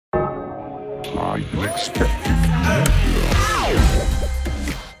are you expecting?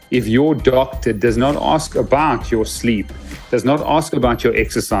 If your doctor does not ask about your sleep, does not ask about your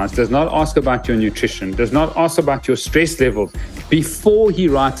exercise, does not ask about your nutrition, does not ask about your stress levels before he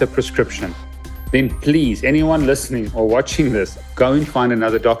writes a prescription, then please, anyone listening or watching this, go and find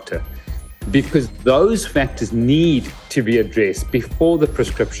another doctor, because those factors need to be addressed before the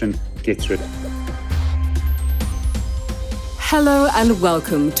prescription gets written. Hello and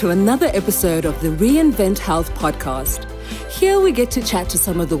welcome to another episode of the Reinvent Health podcast. Here we get to chat to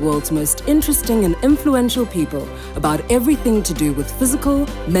some of the world's most interesting and influential people about everything to do with physical,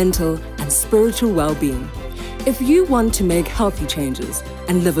 mental, and spiritual well-being. If you want to make healthy changes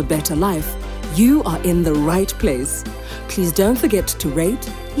and live a better life, you are in the right place. Please don't forget to rate,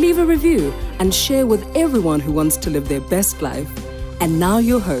 leave a review, and share with everyone who wants to live their best life. And now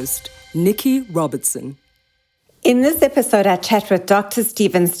your host, Nikki Robertson. In this episode, I chat with Dr.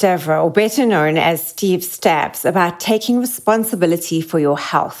 Stephen Stavrou, or better known as Steve Stabs, about taking responsibility for your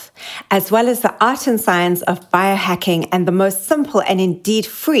health, as well as the art and science of biohacking and the most simple and indeed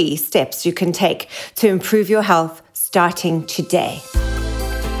free steps you can take to improve your health starting today.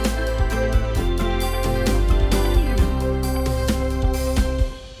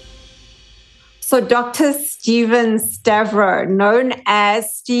 So Dr. Stephen Stavrou, known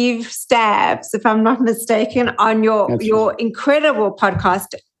as Steve Stabs, if I'm not mistaken, on your incredible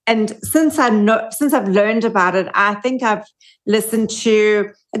podcast. And since I've learned about it, I think I've listened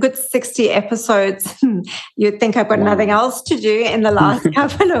to a good 60 episodes. You'd think I've got nothing else to do in the last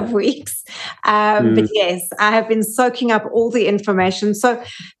couple of weeks. But yes, I have been soaking up all the information. So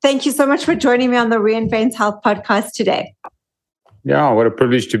thank you so much for joining me on the Reinvent Health podcast today. Yeah, what a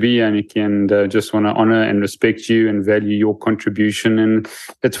privilege to be here, Nikki, and just want to honor and respect you and value your contribution. And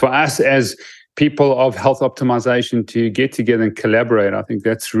it's for us as people of health optimization to get together and collaborate. I think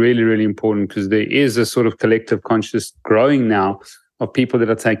that's really, really important because there is a sort of collective consciousness growing now of people that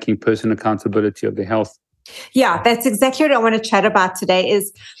are taking personal accountability of their health. Yeah, that's exactly what I want to chat about today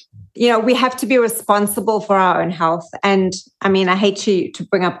is, we have to be responsible for our own health. And I mean, I hate to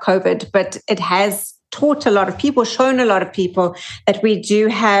bring up COVID, but it has taught a lot of people, shown a lot of people that we do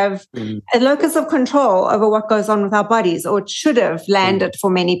have a locus of control over what goes on with our bodies, or it should have landed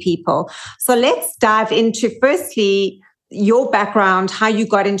for many people. So let's dive into, firstly, your background, how you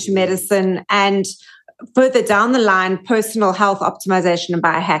got into medicine, and further down the line, personal health optimization and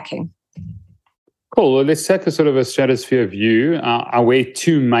biohacking. Cool. Well, let's take a sort of a stratosphere view. I wear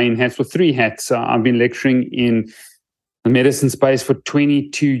three hats. I've been lecturing in the medicine space for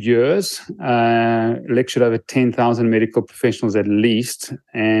 22 years, lectured over 10,000 medical professionals at least.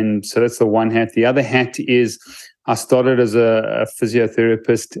 And so that's the one hat. The other hat is I started as a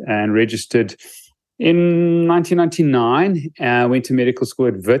physiotherapist and registered in 1999. Went to medical school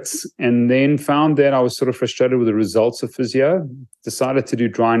at Wits and then found that I was sort of frustrated with the results of physio. Decided to do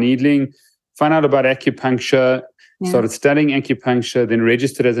dry needling, found out about acupuncture, started studying acupuncture, then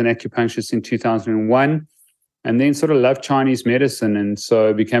registered as an acupuncturist in 2001. And then sort of loved Chinese medicine. And so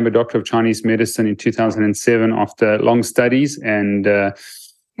I became a doctor of Chinese medicine in 2007 after long studies and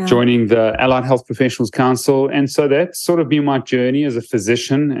joining the Allied Health Professionals Council. And so that's sort of been my journey as a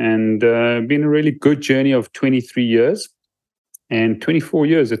physician and been a really good journey of 23 years and 24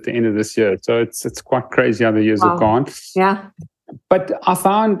 years at the end of this year. So it's quite crazy how the years have gone. Yeah. But I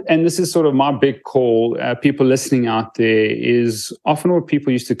found, and this is sort of my big call, people listening out there, is often what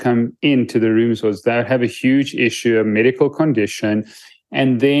people used to come into the rooms was they would have a huge issue, a medical condition,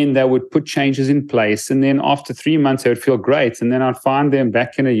 and then they would put changes in place. And then after 3 months, they would feel great. And then I'd find them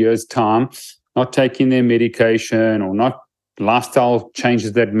back in a year's time, not taking their medication or not lifestyle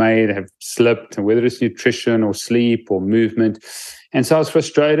changes that have slipped, whether it's nutrition or sleep or movement. And so I was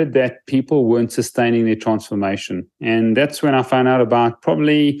frustrated that people weren't sustaining their transformation. And that's when I found out about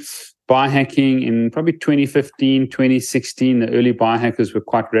probably biohacking in probably 2015, 2016. The early biohackers were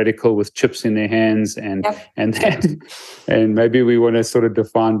quite radical with chips in their hands and maybe we want to sort of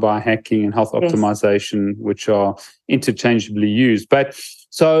define biohacking and health optimization, which are interchangeably used. But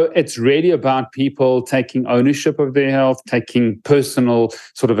so it's really about people taking ownership of their health, taking personal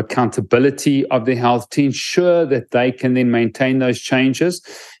sort of accountability of their health to ensure that they can then maintain those changes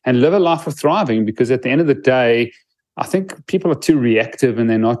and live a life of thriving. Because at the end of the day, I think people are too reactive and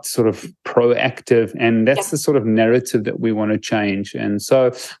they're not sort of proactive. And that's the sort of narrative that we want to change. And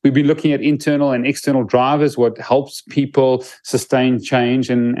so we've been looking at internal and external drivers, what helps people sustain change.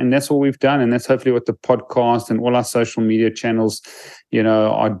 And that's what we've done. And that's hopefully what the podcast and all our social media channels,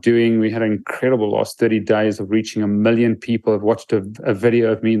 are doing. We had an incredible last 30 days of reaching 1 million people have watched a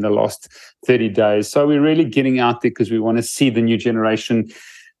video of me in the last 30 days. So we're really getting out there because we want to see the new generation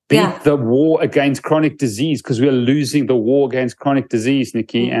beat the war against chronic disease, because we're losing the war against chronic disease,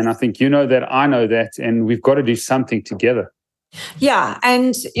 Nikki. And I think you know that, I know that, and we've got to do something together. Yeah.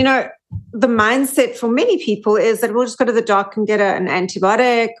 And, the mindset for many people is that we'll just go to the doc and get an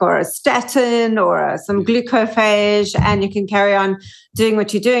antibiotic or a statin or some glucophage, and you can carry on doing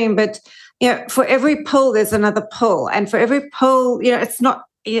what you're doing. But, for every pill, there's another pill. And for every pill,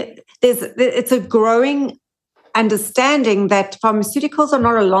 it's a growing understanding that pharmaceuticals are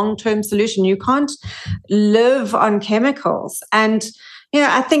not a long-term solution. You can't live on chemicals. And,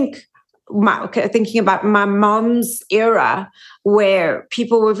 I think, thinking about my mom's era, where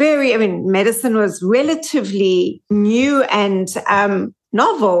people were medicine was relatively new and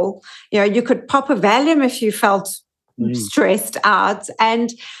novel. You could pop a Valium if you felt stressed out.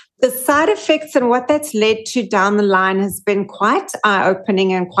 And the side effects and what that's led to down the line has been quite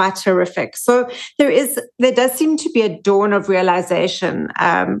eye-opening and quite horrific. So there does seem to be a dawn of realization,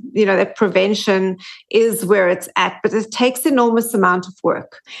 that prevention is where it's at, but it takes enormous amount of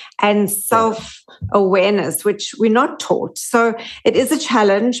work and self-awareness, which we're not taught. So it is a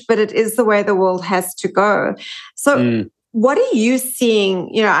challenge, but it is the way the world has to go. So what are you seeing?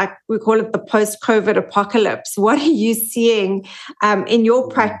 We call it the post-COVID apocalypse. What are you seeing in your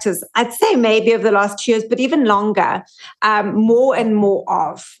practice? I'd say maybe over the last 2 years, but even longer, more and more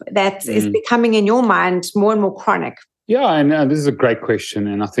of that is becoming in your mind more and more chronic. Yeah, and this is a great question.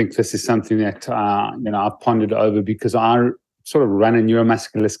 And I think this is something that, I've pondered over, because I sort of run a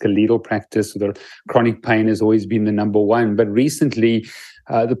neuromusculoskeletal practice. The chronic pain has always been the number one. But recently,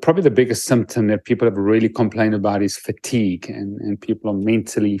 probably the biggest symptom that people have really complained about is fatigue, and people are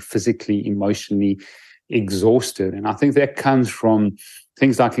mentally, physically, emotionally exhausted. And I think that comes from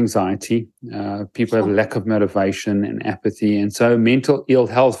things like anxiety. People have a lack of motivation and apathy. And so mental ill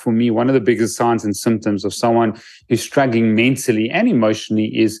health, for me, one of the biggest signs and symptoms of someone who's struggling mentally and emotionally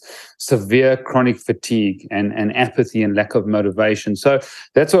is severe chronic fatigue and apathy and lack of motivation. So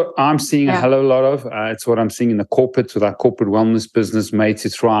that's what I'm seeing a hell of a lot of. It's what I'm seeing in the corporates with our corporate wellness business, Made to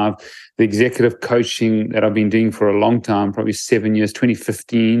Thrive, the executive coaching that I've been doing for a long time, probably 7 years,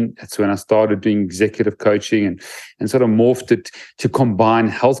 2015. That's when I started doing executive coaching and sort of morphed it to combine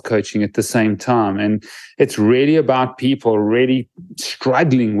health coaching at the same time. And it's really about people really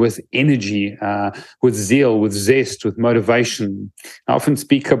struggling with energy, with zeal, with zest, with motivation. I often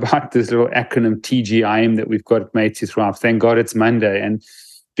speak about this little acronym TGIM that we've got Made to Thrive. Thank God it's Monday. And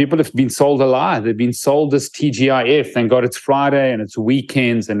people have been sold a lie. They've been sold this TGIF. Thank God it's Friday and it's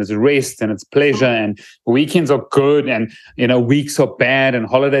weekends and it's rest and it's pleasure, and weekends are good, and weeks are bad and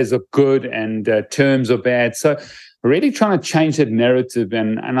holidays are good and terms are bad. So really trying to change that narrative.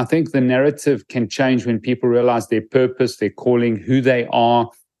 And I think the narrative can change when people realize their purpose, their calling, who they are,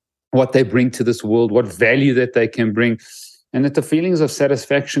 what they bring to this world, what value that they can bring. And that the feelings of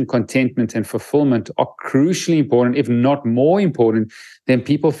satisfaction, contentment, and fulfillment are crucially important, if not more important, than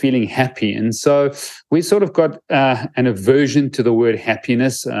people feeling happy. And so we sort of got an aversion to the word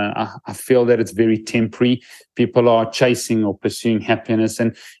happiness. I feel that it's very temporary. People are chasing or pursuing happiness,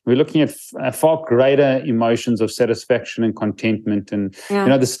 and we're looking at far greater emotions of satisfaction and contentment. And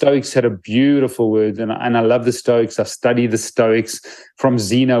the Stoics had a beautiful word, and I love the Stoics. I study the Stoics. From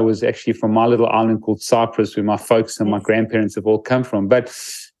Zeno, was actually from my little island called Cyprus, where my folks and my grandparents have all come from. But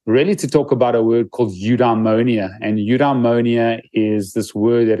really to talk about a word called eudaimonia. And eudaimonia is this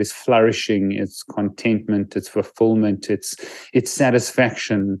word that is flourishing. It's contentment, it's fulfillment, it's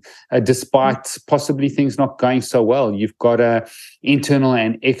satisfaction, despite possibly things not going so well. You've got internal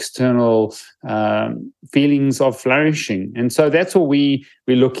and external feelings of flourishing. And so that's what we're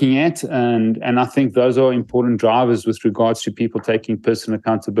looking at. And I think those are important drivers with regards to people taking personal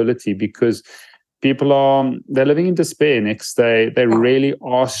accountability, because they're living in despair next. They really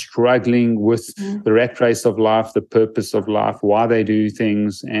are struggling with the rat race of life, the purpose of life, why they do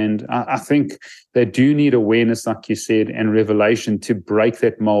things. And I think they do need awareness, like you said, and revelation to break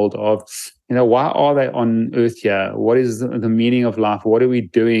that mold of, why are they on earth here? What is the meaning of life? What are we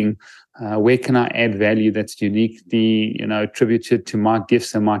doing? Where can I add value that's uniquely, attributed to my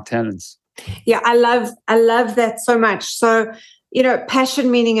gifts and my talents? Yeah, I love that so much. So,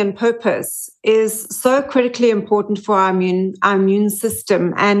 passion, meaning, and purpose is so critically important for our immune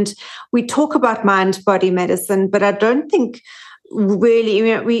system. And we talk about mind-body medicine, but I don't think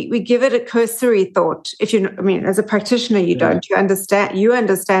really, we give it a cursory thought. If as a practitioner, you don't. You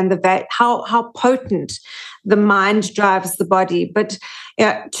understand how potent the mind drives the body. But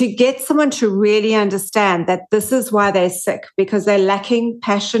to get someone to really understand that this is why they're sick, because they're lacking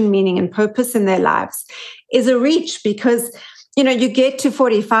passion, meaning, and purpose in their lives, is a reach, because you get to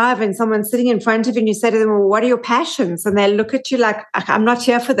 45 and someone's sitting in front of you and you say to them, well, what are your passions? And they look at you like, I'm not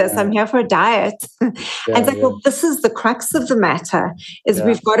here for this. I'm here for a diet. And it's like, well, this is the crux of the matter, is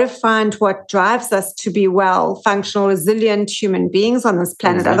we've got to find what drives us to be well, functional, resilient human beings on this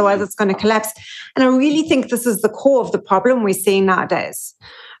planet. Exactly. Otherwise, it's going to collapse. And I really think this is the core of the problem we're seeing nowadays.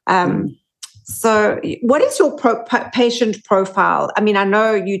 So what is your patient profile? I mean, I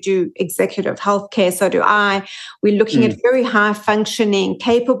know you do executive healthcare, so do I. We're looking at very high-functioning,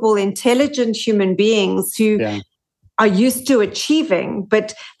 capable, intelligent human beings who are used to achieving,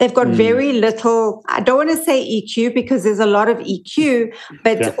 but they've got very little, I don't want to say EQ because there's a lot of EQ,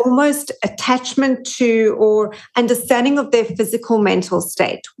 but almost attachment to or understanding of their physical mental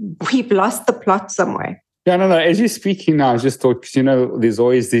state. We've lost the plot somewhere. Yeah, no. As you're speaking now, I just thought, there's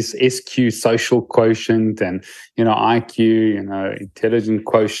always this SQ, social quotient, and, IQ, intelligent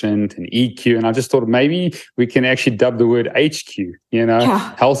quotient, and EQ. And I just thought maybe we can actually dub the word HQ,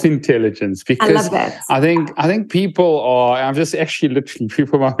 health intelligence. Because I love that. I think people I'm just actually literally,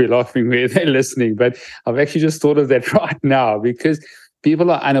 people might be laughing where they're listening, but I've actually just thought of that right now because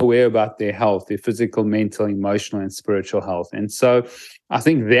people are unaware about their health, their physical, mental, emotional, and spiritual health. And so I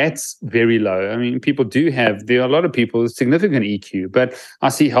think that's very low. I mean, there are a lot of people with significant EQ, but I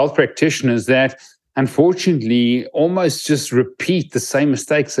see health practitioners that unfortunately almost just repeat the same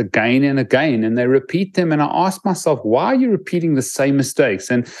mistakes again and again, and they repeat them. And I ask myself, why are you repeating the same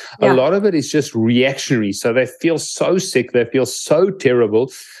mistakes? And a lot of it is just reactionary. So they feel so sick, they feel so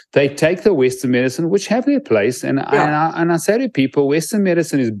terrible. They take the Western medicine, which have their place. And I say to people, Western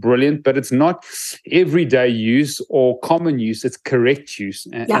medicine is brilliant, but it's not everyday use or common use. It's correct use.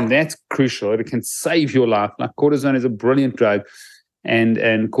 And that's crucial. It can save your life. Like cortisone is a brilliant drug. And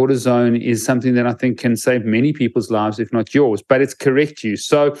cortisone is something that I think can save many people's lives, if not yours, but it's correct use.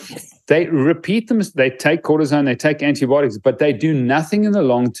 So they repeat them. They take cortisone, they take antibiotics, but they do nothing in the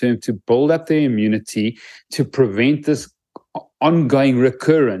long term to build up their immunity to prevent this ongoing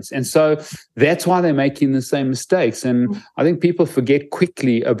recurrence. And so that's why they're making the same mistakes. And I think people forget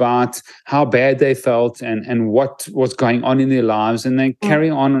quickly about how bad they felt and what was going on in their lives. And they carry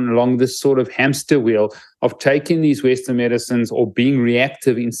on along this sort of hamster wheel of taking these Western medicines or being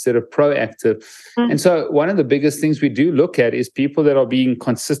reactive instead of proactive. And so one of the biggest things we do look at is people that are being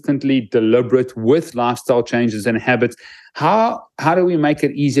consistently deliberate with lifestyle changes and habits. How do we make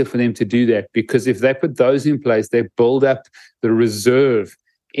it easier for them to do that? Because if they put those in place, they build up the reserve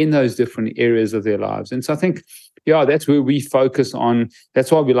in those different areas of their lives. And so I think, that's where we focus on.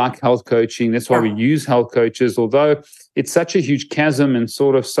 That's why we like health coaching. That's why we use health coaches, although it's such a huge chasm and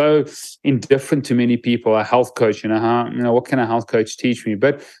sort of so indifferent to many people. A health coach, what can a health coach teach me?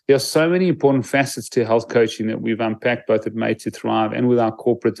 But there are so many important facets to health coaching that we've unpacked both at Made to Thrive and with our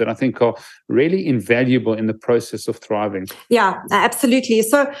corporates that I think are really invaluable in the process of thriving. Yeah, absolutely.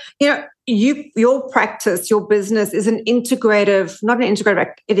 So, your practice, your business is it is an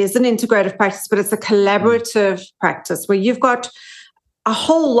integrative practice, but it's a collaborative practice where you've got a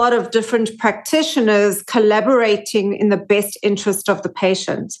whole lot of different practitioners collaborating in the best interest of the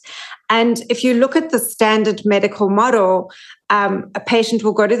patient. And if you look at the standard medical model, a patient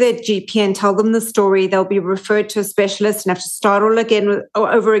will go to their GP and tell them the story. They'll be referred to a specialist and have to start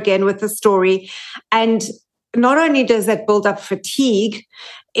over again with the story. And not only does that build up fatigue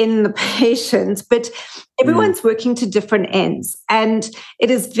in the patient, but everyone's working to different ends. And it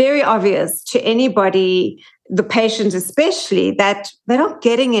is very obvious to anybody, the patient especially, that they're not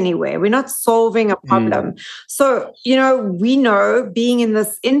getting anywhere. We're not solving a problem. So, we know, being in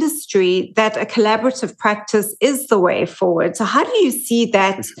this industry, that a collaborative practice is the way forward. So how do you see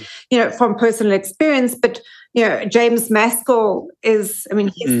that, from personal experience? But James Maskell his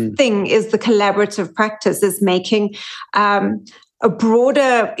thing is the collaborative practice, is making a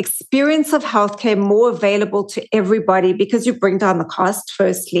broader experience of healthcare more available to everybody, because you bring down the cost,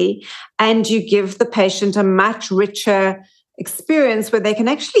 firstly, and you give the patient a much richer experience where they can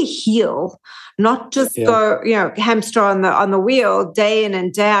actually heal, not just go, hamster on the wheel day in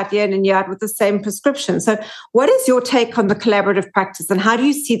and day out, year in and year out with the same prescription. So what is your take on the collaborative practice and how do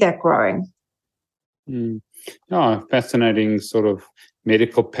you see that growing? Fascinating sort of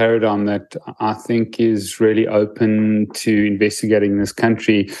medical paradigm that I think is really open to investigating in this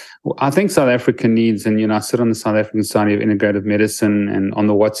country. I think South Africa needs, and I sit on the South African Society of Integrative Medicine and on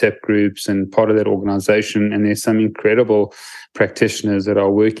the WhatsApp groups and part of that organization, and there's some incredible practitioners that are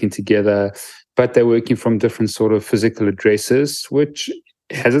working together, but they're working from different sort of physical addresses, which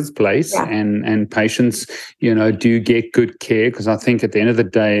has its place, Yeah. and patients, do get good care, because I think at the end of the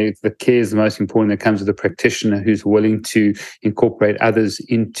day, the care is the most important that comes with a practitioner who's willing to incorporate others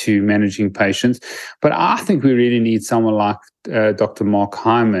into managing patients. But I think we really need someone like Dr. Mark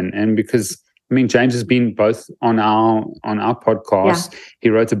Hyman, and because James has been both on our podcast. Yeah. He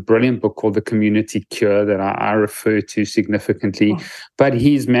wrote a brilliant book called The Community Cure that I refer to significantly. Yeah. But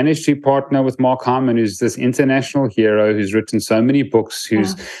he's managed to partner with Mark Hyman, who's this international hero who's written so many books,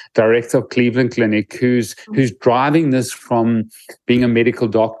 who's director of Cleveland Clinic, who's driving this from being a medical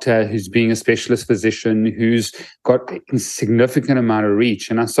doctor, who's being a specialist physician, who's got a significant amount of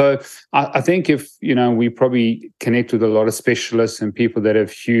reach. And so I think if, we probably connect with a lot of specialists and people that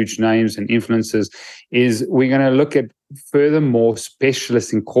have huge names and influence, is we're going to look at furthermore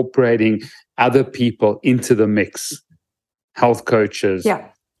specialists incorporating other people into the mix, health coaches,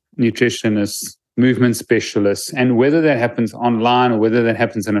 nutritionists, movement specialists, and whether that happens online or whether that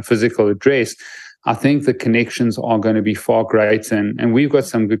happens in a physical address, I think the connections are going to be far greater. And we've got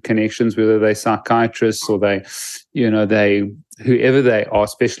some good connections, whether they're psychiatrists or they whoever they are,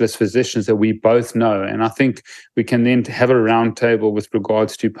 specialist physicians that we both know. And I think we can then have a round table with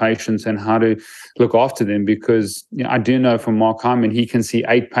regards to patients and how to look after them, because I do know from Mark Hyman, he can see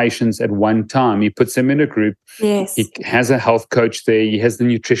 8 patients at one time. He puts them in a group. Yes. He has a health coach there. He has the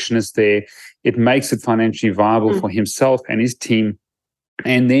nutritionist there. It makes it financially viable for himself and his team.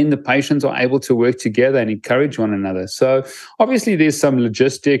 And then the patients are able to work together and encourage one another. So obviously there's some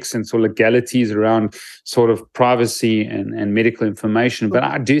logistics and sort of legalities around sort of privacy and medical information. But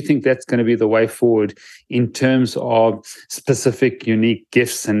I do think that's going to be the way forward in terms of specific, unique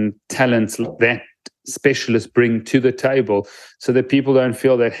gifts and talents that specialists bring to the table, so that people don't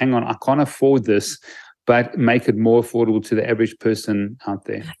feel that, hang on, I can't afford this, but make it more affordable to the average person out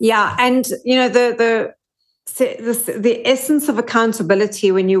there. Yeah. And, the essence of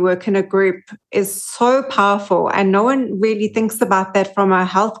accountability when you work in a group is so powerful, and no one really thinks about that from a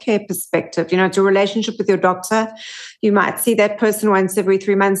healthcare perspective. It's a relationship with your doctor. You might see that person once every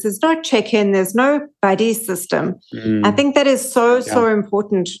 3 months. There's no check-in. There's no buddy system. I think that is so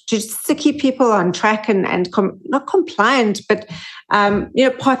important, just to keep people on track and not compliant, but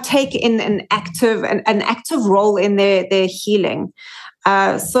partake in an active role in their healing.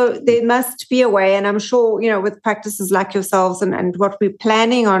 So there must be a way, and I'm sure, with practices like yourselves and what we're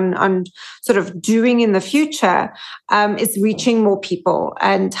planning on sort of doing in the future, is reaching more people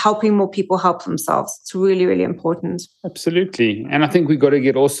and helping more people help themselves. It's really, really important. Absolutely. And I think we've got to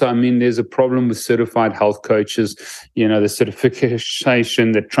get also, there's a problem with certified health coaches, the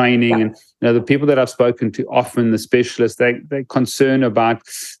certification, the training, and the people that I've spoken to, often the specialists, they're concerned about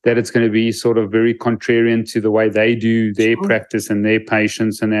that it's going to be sort of very contrarian to the way they do their practice and their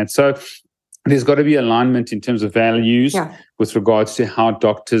patients and that. So there's got to be alignment in terms of values with regards to how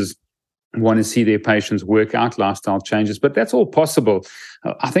doctors want to see their patients work out lifestyle changes. But that's all possible.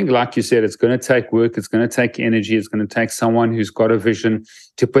 I think, like you said, it's going to take work, it's going to take energy, it's going to take someone who's got a vision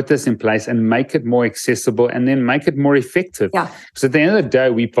to put this in place and make it more accessible and then make it more effective. So at the end of the day,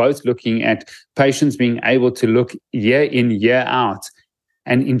 we're both looking at patients being able to look year in, year out,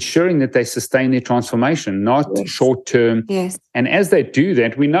 and ensuring that they sustain their transformation, not short term. And as they do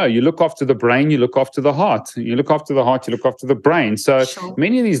that, we know you look after the brain, you look after the heart. You look after the heart, you look after the brain. So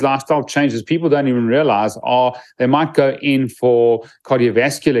many of these lifestyle changes, people don't even realize they might go in for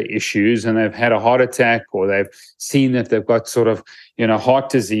cardiovascular issues and they've had a heart attack, or they've seen that they've got sort of, heart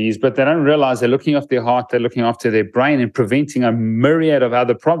disease, but they don't realize they're looking after their heart, they're looking after their brain and preventing a myriad of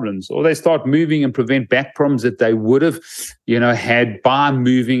other problems. Or they start moving and prevent back problems that they would have, had by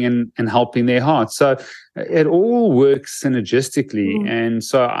moving and helping their heart. So it all works synergistically. And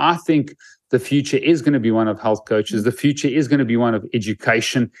so I think the future is going to be one of health coaches. The future is going to be one of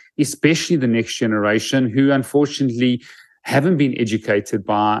education, especially the next generation, who unfortunately haven't been educated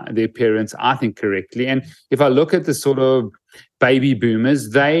by their parents, I think, correctly. And if I look at the sort of baby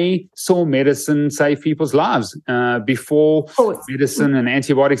boomers, they saw medicine save people's lives. Before medicine and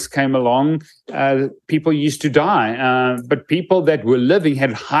antibiotics came along, people used to die. But people that were living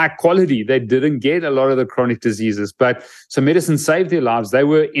had high quality. They didn't get a lot of the chronic diseases. So medicine saved their lives. They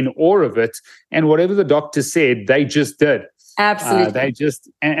were in awe of it. And whatever the doctor said, they just did. Absolutely.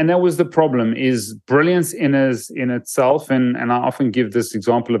 And that was the problem, is brilliance in itself. And I often give this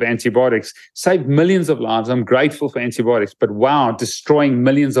example of antibiotics, saved millions of lives. I'm grateful for antibiotics, but wow, destroying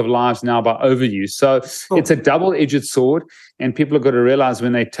millions of lives now by overuse. So it's a double-edged sword, and people have got to realize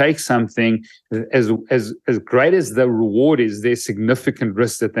when they take something, as great as the reward is, there's significant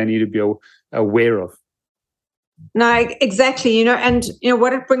risks that they need to be aware of. No, exactly. And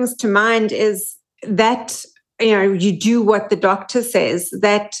what it brings to mind is that you do what the doctor says,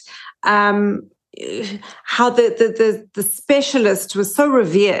 that how the specialist was so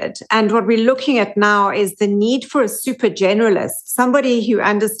revered. And what we're looking at now is the need for a super generalist, somebody who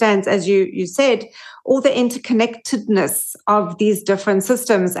understands, as you said, all the interconnectedness of these different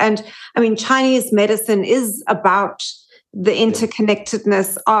systems. And I mean, Chinese medicine is about the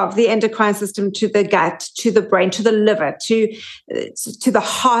interconnectedness of the endocrine system to the gut, to the brain, to the liver, to the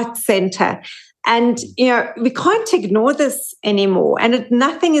heart center. And, we can't ignore this anymore. And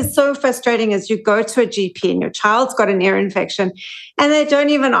nothing is so frustrating as you go to a GP and your child's got an ear infection and they don't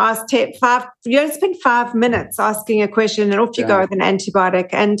even ask you don't spend 5 minutes asking a question and off you go with an antibiotic.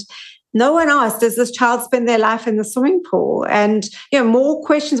 And no one asks, does this child spend their life in the swimming pool? And, more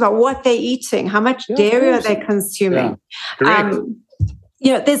questions about what they're eating, how much dairy are they consuming?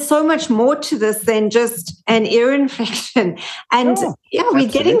 Yeah. There's so much more to this than just an ear infection. And we're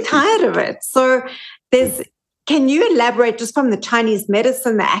getting tired of it. So can you elaborate just from the Chinese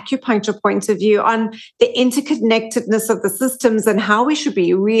medicine, the acupuncture point of view on the interconnectedness of the systems and how we should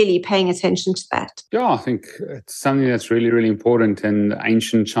be really paying attention to that? Yeah, I think it's something that's really, really important. And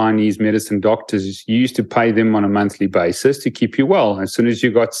ancient Chinese medicine doctors, you used to pay them on a monthly basis to keep you well. As soon as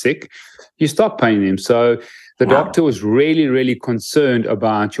you got sick, you stopped paying them. So the doctor was really, really concerned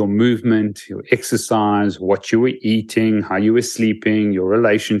about your movement, your exercise, what you were eating, how you were sleeping, your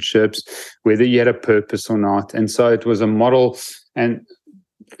relationships, whether you had a purpose or not. And so it was a model and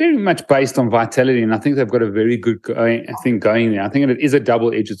very much based on vitality. And I think they've got a very good thing going there. I think it is a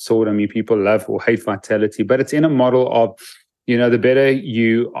double-edged sword. I mean, people love or hate vitality, but it's in a model of, the better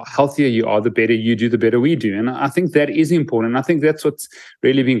healthier you are, the better you do, the better we do. And I think that is important. I think that's what's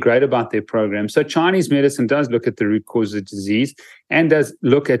really been great about their program. So Chinese medicine does look at the root cause of disease and does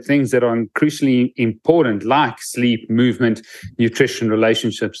look at things that are crucially important, like sleep, movement, nutrition,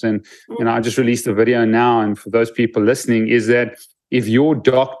 relationships. And, I just released a video now. And for those people listening, is that if your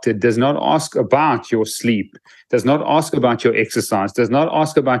doctor does not ask about your sleep, does not ask about your exercise, does not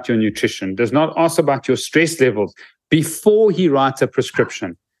ask about your nutrition, does not ask about your stress levels, before he writes a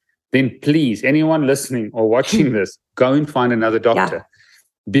prescription, then please, anyone listening or watching this, go and find another doctor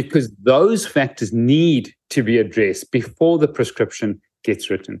because those factors need to be addressed before the prescription gets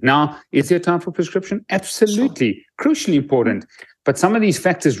written. Now, is there time for prescription? Absolutely. Sure. Crucially important. But some of these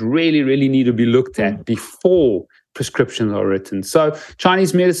factors really, really need to be looked at before prescriptions are written. So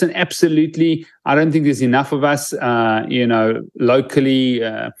Chinese medicine, absolutely. I don't think there's enough of us, locally.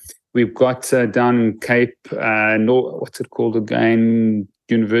 We've got down in Cape, what's it called again?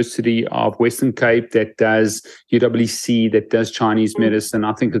 University of Western Cape that does UWC, that does Chinese medicine.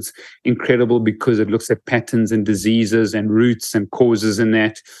 I think it's incredible because it looks at patterns and diseases and roots and causes in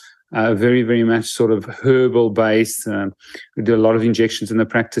that. Very, very much sort of herbal based. We do a lot of injections in the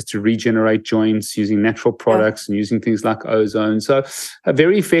practice to regenerate joints using natural products and using things like ozone. So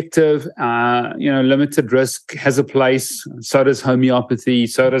very effective, limited risk, has a place. So does homeopathy,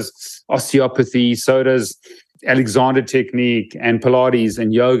 so does osteopathy, so does Alexander technique and Pilates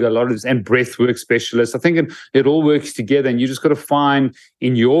and yoga, a lot of this, and breath work specialists. I think it all works together, and you just got to find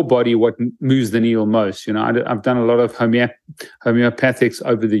in your body what moves the needle most. I've done a lot of homeopathics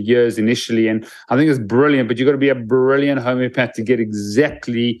over the years initially, and I think it's brilliant, but you've got to be a brilliant homeopath to get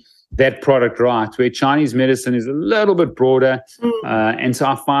exactly that product right, where Chinese medicine is a little bit broader. And so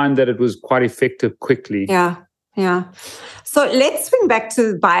I find that it was quite effective quickly. Yeah. So let's swing back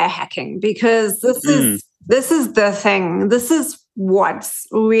to biohacking, because this is the thing. This is what's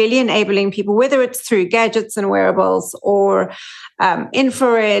really enabling people, whether it's through gadgets and wearables or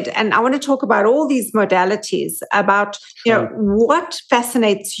infrared. And I want to talk about all these modalities, about what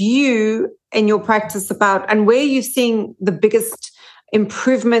fascinates you in your practice about, and where you're seeing the biggest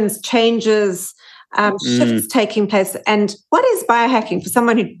improvements, changes, shifts taking place. And what is biohacking for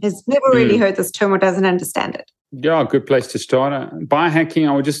someone who has never really heard this term or doesn't understand it? Yeah, good place to start. Biohacking,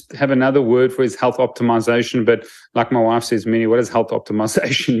 I would just have another word for is health optimization. But like my wife says, Minnie, what does health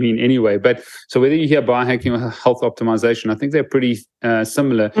optimization mean anyway? But so whether you hear biohacking or health optimization, I think they're pretty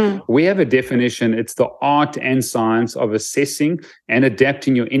similar. We have a definition. It's the art and science of assessing and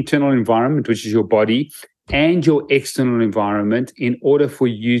adapting your internal environment, which is your body, and your external environment in order for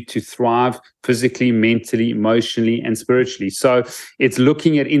you to thrive physically, mentally, emotionally, and spiritually. So it's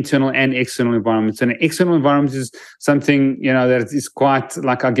looking at internal and external environments. And an external environment is something, that is quite,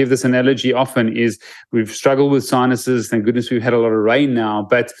 like I give this analogy often, is we've struggled with sinuses. Thank goodness we've had a lot of rain now.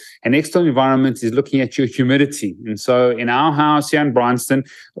 But an external environment is looking at your humidity. And so in our house here in Bryanston,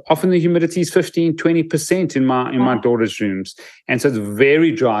 often the humidity is 15, 20% in my daughter's rooms. And so it's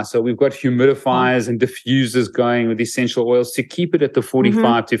very dry. So we've got humidifiers and diffusers going with essential oils to keep it at the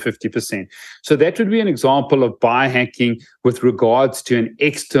 45 to 50%. So that would be an example of biohacking with regards to an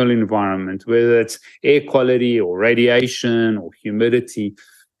external environment, whether it's air quality or radiation or humidity.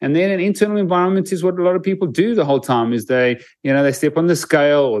 And then an internal environment is what a lot of people do the whole time is they step on the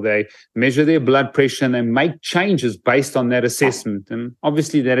scale or they measure their blood pressure and they make changes based on that assessment. And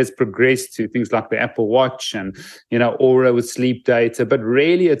obviously that has progressed to things like the Apple Watch and, Aura with sleep data. But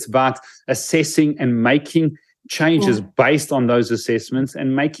really it's about assessing and making changes based on those assessments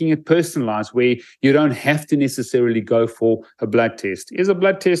and making it personalized where you don't have to necessarily go for a blood test. Is a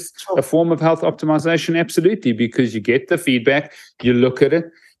blood test a form of health optimization? Absolutely, because you get the feedback, you look at it.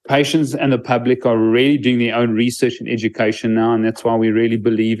 Patients and the public are really doing their own research and education now, and that's why we really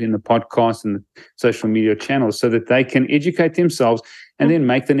believe in the podcast and the social media channels so that they can educate themselves and then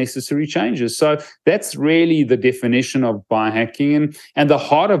make the necessary changes. So that's really the definition of biohacking. And the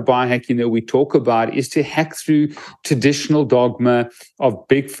heart of biohacking that we talk about is to hack through traditional dogma of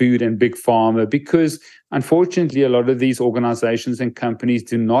big food and big pharma, because unfortunately, a lot of these organizations and companies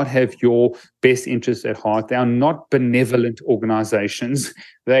do not have your best interests at heart. They are not benevolent organizations.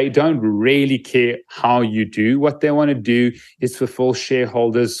 They don't really care how you do. What they want to do is fulfill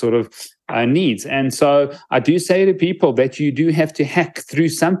shareholders' sort of needs. And so I do say to people that you do have to hack through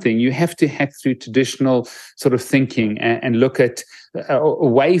something. You have to hack through traditional sort of thinking and look at a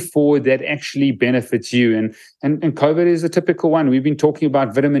way forward that actually benefits you. And COVID is a typical one. We've been talking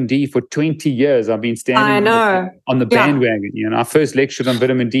about vitamin D for 20 years. I've been standing on the bandwagon. I first lectured on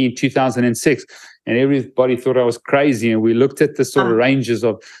vitamin D in 2006, and everybody thought I was crazy. And we looked at the sort of ranges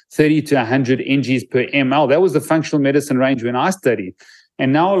of 30 to 100 NGs per ml. That was the functional medicine range when I studied.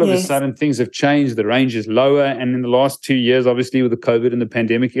 And now all of a sudden things have changed. The range is lower. And in the last 2 years, obviously with the COVID and the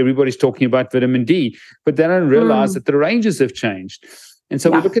pandemic, everybody's talking about vitamin D, but they don't realize that the ranges have changed. And so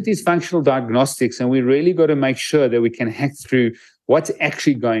we look at these functional diagnostics and we really got to make sure that we can hack through what's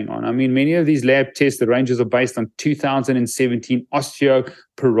actually going on. I mean, many of these lab tests, the ranges are based on 2017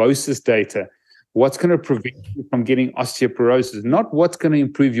 osteoporosis data. What's going to prevent you from getting osteoporosis, not what's going to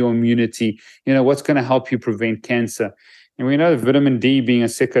improve your immunity, what's going to help you prevent cancer. And we know that vitamin D, being a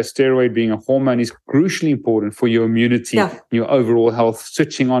serosteroid, being a hormone, is crucially important for your immunity, your overall health,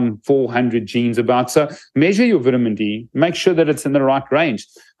 switching on 400 genes about. So measure your vitamin D, make sure that it's in the right range.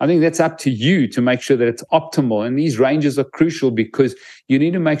 I think that's up to you to make sure that it's optimal. And these ranges are crucial because you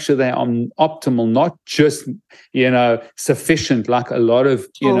need to make sure they are optimal, not just, sufficient, like a lot of,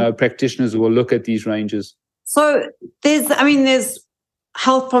 practitioners will look at these ranges. So there's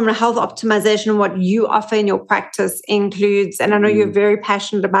health from a health optimization. What you offer in your practice includes, and I know you're very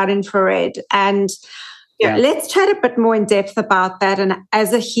passionate about infrared, and let's chat a bit more in depth about that and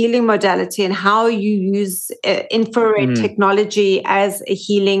as a healing modality and how you use infrared technology as a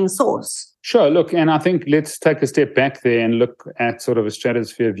healing source. Sure. Look, and I think let's take a step back there and look at sort of a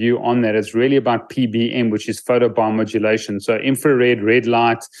stratosphere view on that. It's really about PBM, which is photobiomodulation. So infrared, red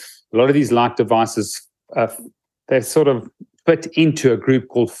light, a lot of these light devices, they sort of fit into a group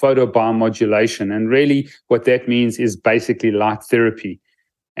called photobiomodulation. And really what that means is basically light therapy.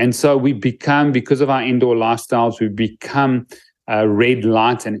 And so we become, because of our indoor lifestyles, we become red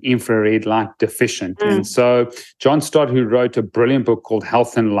light and infrared light deficient. And so John Stott, who wrote a brilliant book called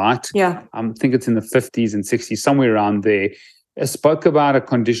Health and Light, I think it's in the 50s and 60s, somewhere around there, spoke about a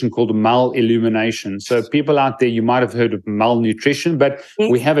condition called malillumination. So people out there, you might have heard of malnutrition, but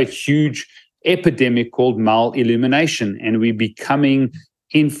we have a huge epidemic called malillumination, and we're becoming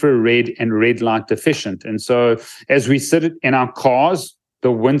infrared and red light deficient. And so as we sit in our cars,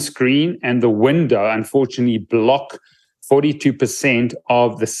 the windscreen and the window unfortunately block 42%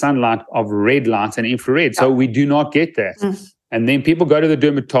 of the sunlight of red light and infrared. So we do not get that. And then people go to the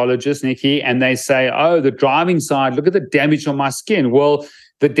dermatologist, Nikki, and they say, the driving side, look at the damage on my skin. Well,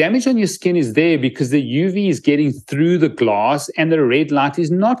 the damage on your skin is there because the UV is getting through the glass and the red light is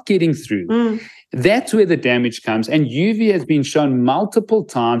not getting through. That's where the damage comes. And UV has been shown multiple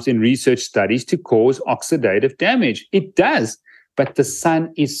times in research studies to cause oxidative damage. It does. But the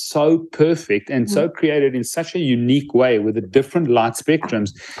sun is so perfect and so created in such a unique way with the different light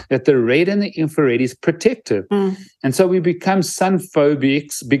spectrums that the red and the infrared is protective. And so we become sun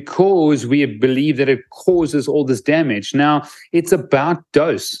phobics because we believe that it causes all this damage. Now, it's about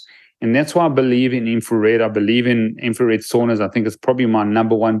dose. And that's why I believe in infrared. I believe in infrared saunas. I think it's probably my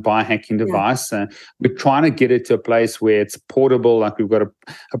number one biohacking device. We're trying to get it to a place where it's portable. Like we've got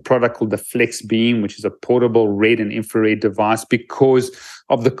a product called the Flex Beam, which is a portable red and infrared device because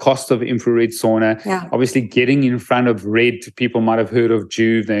of the cost of infrared sauna. Obviously, getting in front of red, people might have heard of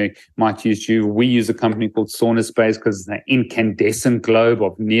Juve. They might use Juve. We use a company called Sauna Space because it's an incandescent globe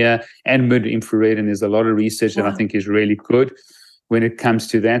of near and mid infrared. And there's a lot of research that I think is really good. when it comes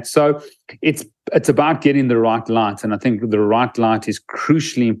to that. So it's about getting the right light. And I think the right light is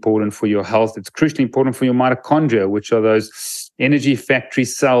crucially important for your health. It's crucially important for your mitochondria, which are those energy factory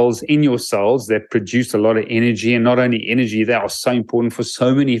cells in your cells that produce a lot of energy. And not only energy, they are so important for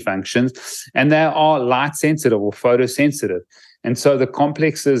so many functions. And they are light sensitive or photosensitive. And so the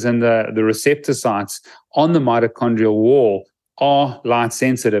complexes and the receptor sites on the mitochondrial wall are light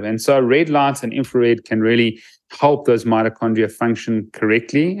sensitive. And so red light and infrared can really help those mitochondria function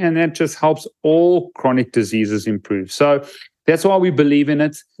correctly. And that just helps all chronic diseases improve. So that's why we believe in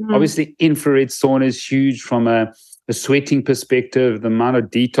it. Obviously, infrared sauna is huge from a sweating perspective. The amount of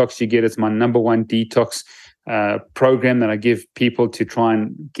detox you get is my number one detox program that I give people to try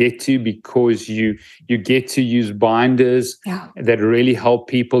and get to, because you get to use binders that really help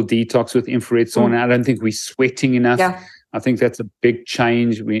people detox with infrared sauna. I don't think we're sweating enough. I think that's a big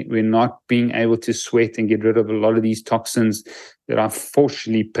change. We're not being able to sweat and get rid of a lot of these toxins that are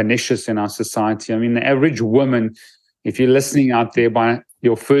fortunately pernicious in our society. I mean, the average woman, if you're listening out there, by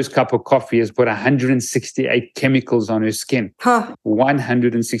your first cup of coffee has put 168 chemicals on her skin.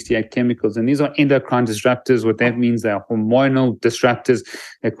 168 chemicals. And these are endocrine disruptors. What that means, they are hormonal disruptors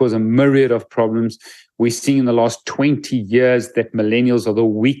that cause a myriad of problems. We've seen in the last 20 years that millennials are the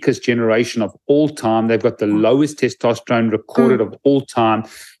weakest generation of all time. They've got the lowest testosterone recorded of all time.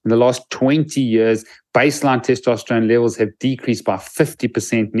 In the last 20 years, baseline testosterone levels have decreased by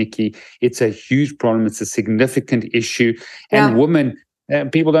 50%, Nikki. It's a huge problem. It's a significant issue. And women,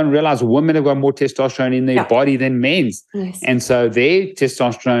 people don't realize women have got more testosterone in their body than men's. And so their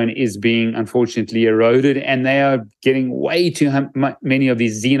testosterone is being unfortunately eroded, and they are getting way too many of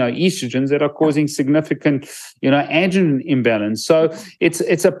these xenoestrogens that are causing significant, androgen imbalance. So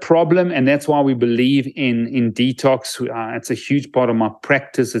it's a problem, and that's why we believe in detox. It's a huge part of my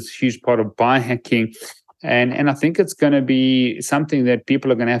practice. It's a huge part of biohacking. And I think it's going to be something that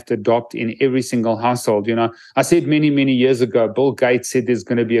people are going to have to adopt in every single household. I said many, many years ago, Bill Gates said there's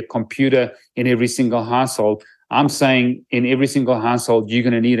going to be a computer in every single household. I'm saying in every single household, you're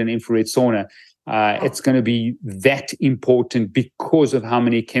going to need an infrared sauna. It's going to be that important because of how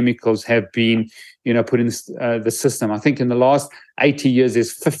many chemicals have been, put in the system. I think in the last 80 years,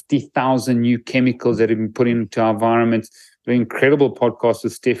 there's 50,000 new chemicals that have been put into our environment. An incredible podcast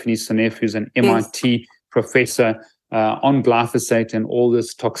with Stephanie Seneff, who's an MIT professor on glyphosate and all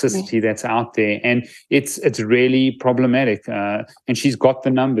this toxicity that's out there. And it's really problematic. And she's got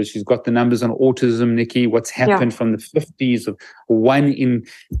the numbers. She's got the numbers on autism, Nikki, what's happened from the 50s of 1 in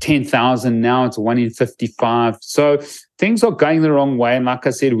 10,000. Now it's 1 in 55. So things are going the wrong way. And like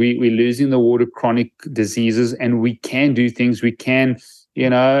I said, we're losing the war to chronic diseases, and we can do things. We can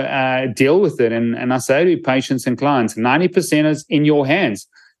deal with it. And I say to patients and clients, 90% is in your hands.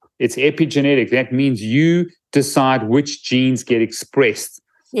 It's epigenetic. That means you decide which genes get expressed.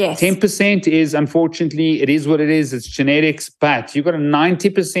 10% is, unfortunately, it is what it is. It's genetics, but you've got a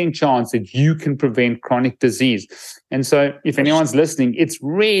 90% chance that you can prevent chronic disease. And so if anyone's listening, it's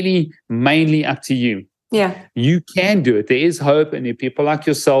really mainly up to you. You can do it. There is hope, and there are people like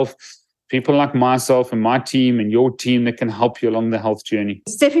yourself, people like myself and my team and your team that can help you along the health journey.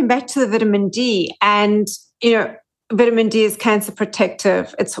 Stepping back to the vitamin D, and vitamin D is cancer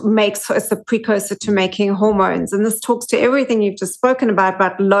protective. It's a precursor to making hormones. And this talks to everything you've just spoken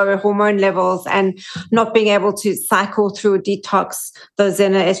about lower hormone levels and not being able to cycle through a detox those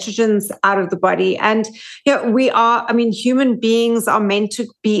estrogens out of the body. And human beings are meant to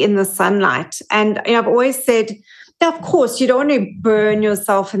be in the sunlight. And I've always said, of course, you don't want to burn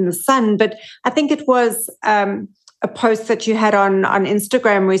yourself in the sun, but I think it was a post that you had on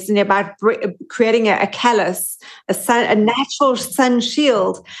Instagram recently about creating a callus, a natural sun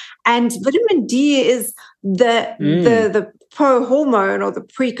shield. And vitamin D is the pro-hormone or the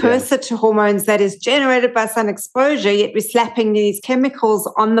precursor to hormones that is generated by sun exposure, yet we're slapping these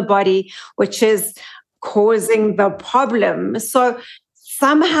chemicals on the body, which is causing the problem. So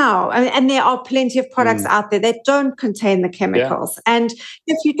somehow, and there are plenty of products out there that don't contain the chemicals. And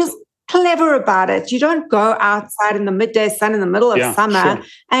if you just clever about it, you don't go outside in the midday sun in the middle of summer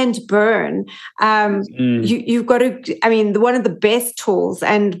and burn. You've got to, one of the best tools,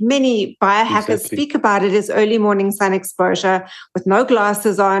 and many biohackers speak about it, is early morning sun exposure with no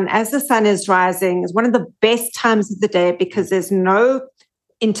glasses on as the sun is rising. Is one of the best times of the day because there's no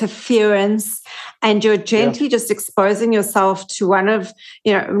interference, and you're gently just exposing yourself to one of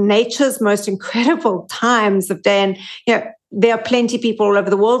nature's most incredible times of day. And there are plenty of people all over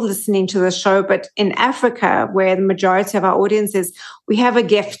the world listening to the show, but in Africa, where the majority of our audience is, we have a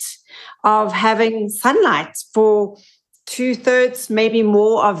gift of having sunlight for 2/3, maybe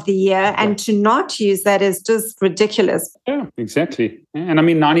more of the year, and to not use that is just ridiculous. Yeah, exactly. And I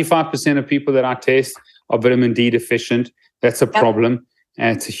mean, 95% of people that I test are vitamin D deficient. That's a problem.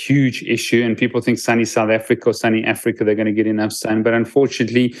 And it's a huge issue. And people think sunny South Africa or sunny Africa, they're going to get enough sun. But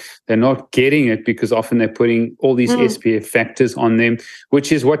unfortunately, they're not getting it because often they're putting all these SPF factors on them,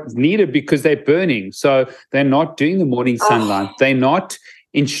 which is what's needed because they're burning. So they're not doing the morning sunlight. They're not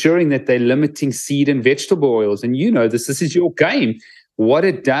ensuring that they're limiting seed and vegetable oils. And this is your game. What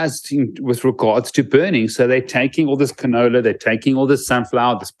it does with regards to burning. So they're taking all this canola, they're taking all this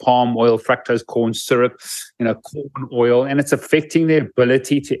sunflower, this palm oil, fructose corn syrup, corn oil, and it's affecting their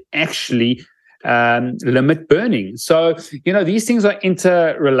ability to actually limit burning. So, these things are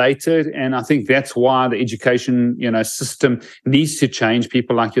interrelated. And I think that's why the education, system needs to change.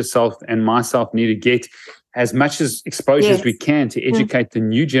 People like yourself and myself need to get as much as exposure as we can to educate the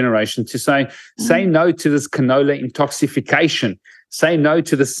new generation to say no to this canola intoxication. Say no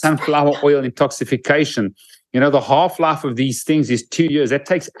to the sunflower oil intoxication. The half-life of these things is 2 years. That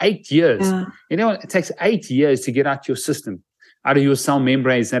takes 8 years. Yeah. It takes 8 years to get out your system, out of your cell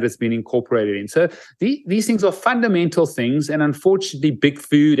membranes that it's been incorporated in. So these things are fundamental things. And unfortunately, big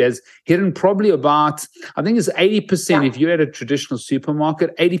food has hidden probably about, I think it's 80%. If you're at a traditional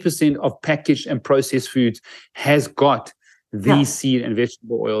supermarket, 80% of packaged and processed foods has got these seed and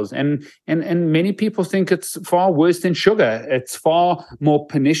vegetable oils. And many people think it's far worse than sugar. It's far more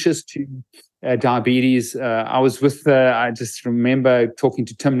pernicious to diabetes. I just remember talking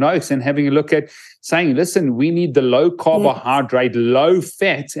to Tim Noakes and having a look at saying, listen, we need the low carbohydrate, low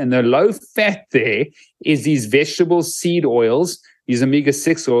fat, and the low fat there is these vegetable seed oils, these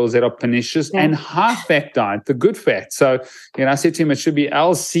omega-6 oils that are pernicious, and high fat diet, the good fat. So, I said to him, it should be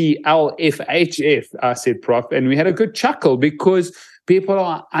LCLFHF, I said, Prof. And we had a good chuckle because people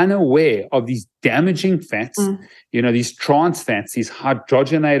are unaware of these damaging fats, these trans fats, these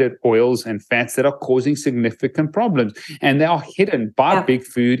hydrogenated oils and fats that are causing significant problems. And they are hidden by big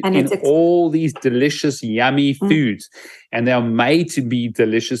food in all these delicious, yummy foods. And they are made to be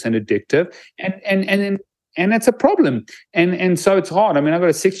delicious and addictive. And it's a problem. And so it's hard. I mean, I've got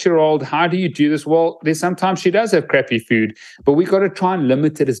a 6-year-old. How do you do this? Well, there's sometimes she does have crappy food, but we got to try and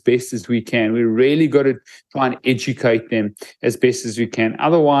limit it as best as we can. We really got to try and educate them as best as we can.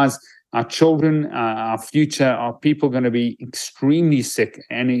 Otherwise, our children, our future, are people going to be extremely sick,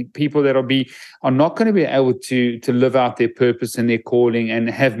 and people that are not going to be able to live out their purpose and their calling and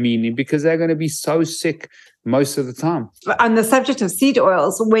have meaning because they're going to be so sick most of the time. On the subject of seed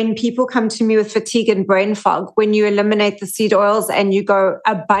oils, when people come to me with fatigue and brain fog, when you eliminate the seed oils and you go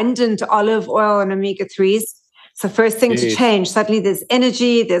abundant olive oil and omega-3s, it's the first thing to change. Suddenly there's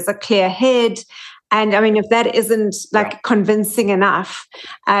energy, there's a clear head. And I mean, if that isn't convincing enough,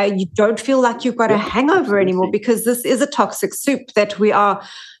 you don't feel like you've got a hangover anymore, because this is a toxic soup that we are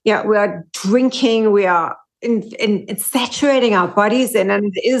drinking, we are saturating our bodies in,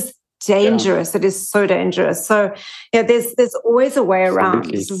 and it is dangerous. It is so dangerous. So there's always a way around.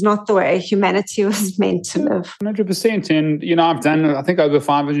 Absolutely. This is not the way humanity was meant to live. 100%. And I've done I think over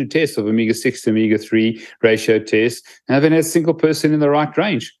 500 tests of omega-6 to omega-3 ratio tests, and I haven't had a single person in the right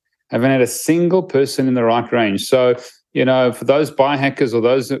range. So, for those biohackers or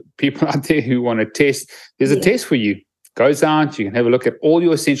those people out there who want to test, there's a test for you. Goes out, you can have a look at all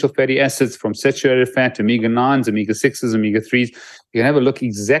your essential fatty acids, from saturated fat to omega-9s, omega-6s, omega-3s. You can have a look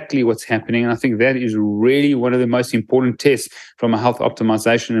exactly what's happening. And I think that is really one of the most important tests from a health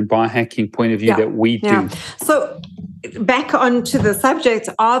optimization and biohacking point of view that we do. So back onto the subject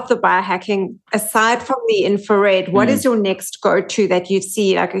of the biohacking, aside from the infrared, what is your next go-to that you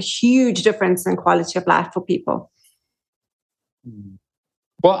see like a huge difference in quality of life for people?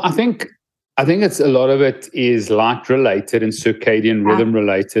 Well, I think it's a lot of it is light related and circadian rhythm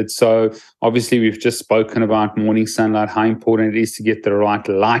related. So obviously we've just spoken about morning sunlight, how important it is to get the right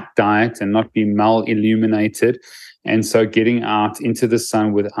light diet and not be mal-illuminated. And so getting out into the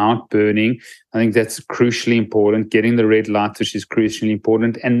sun without burning, I think that's crucially important. Getting the red light, which is crucially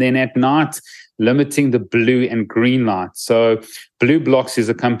important. And then at night, limiting the blue and green light. So Blue Blocks is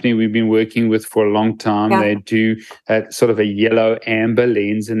a company we've been working with for a long time. They do sort of a yellow amber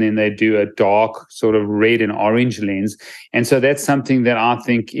lens, and then they do a dark sort of red and orange lens. And so that's something that I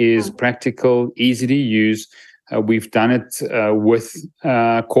think is practical, easy to use. We've done it with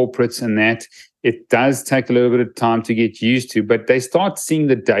corporates and that. It does take a little bit of time to get used to, but they start seeing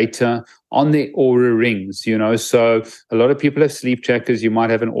the data on their Oura rings, So a lot of people have sleep trackers. You might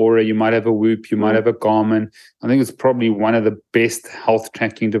have an Oura, you might have a Whoop, you might have a Garmin. I think it's probably one of the best health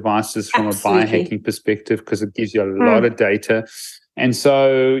tracking devices from a biohacking perspective because it gives you a lot of data. And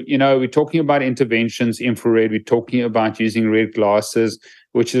so, we're talking about interventions, infrared. We're talking about using red glasses,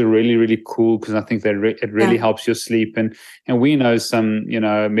 which is really, really cool because I think that it really helps your sleep. And we know some,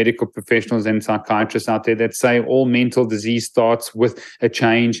 medical professionals and psychiatrists out there that say all mental disease starts with a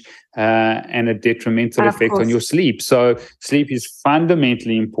change and a detrimental effect on your sleep. So sleep is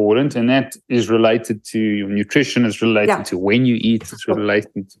fundamentally important, and that is related to your nutrition, it's related to when you eat, it's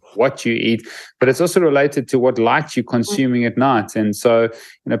related to what you eat, but it's also related to what light you're consuming at night. And so,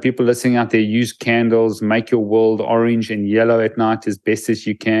 people listening out there, use candles, make your world orange and yellow at night as best as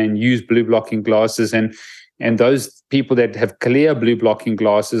you can, use blue blocking glasses, and those people that have clear blue blocking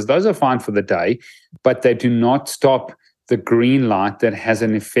glasses, those are fine for the day, but they do not stop the green light that has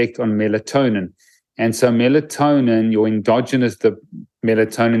an effect on melatonin. And so melatonin, your endogenous, the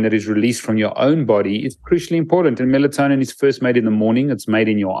melatonin that is released from your own body, is crucially important. And melatonin is first made in the morning. It's made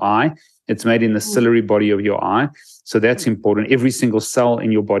in your eye. It's made in the ciliary body of your eye. So that's important. Every single cell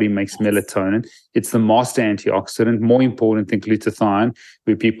in your body makes melatonin. It's the master antioxidant, more important than glutathione,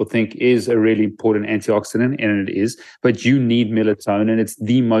 where people think is a really important antioxidant, and it is. But you need melatonin. It's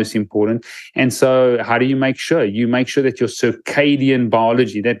the most important. And so how do you make sure? You make sure that your circadian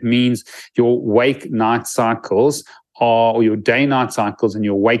biology, that means your wake-night cycles, or your day-night cycles and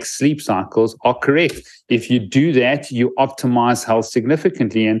your wake-sleep cycles are correct. If you do that, you optimize health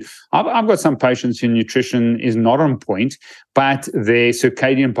significantly. And I've got some patients whose nutrition is not on point, but their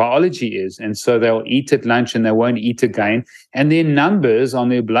circadian biology is. And so they'll eat at lunch and they won't eat again. And their numbers on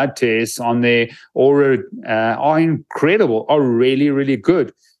their blood tests, on their Oura, are incredible, are really, really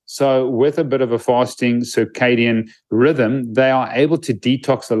good. So with a bit of a fasting circadian rhythm, they are able to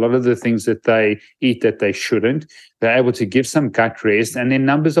detox a lot of the things that they eat that they shouldn't. They're able to give some gut rest, and their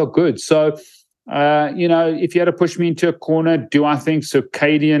numbers are good. So, if you had to push me into a corner, do I think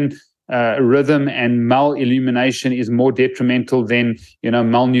circadian rhythm and malillumination is more detrimental than,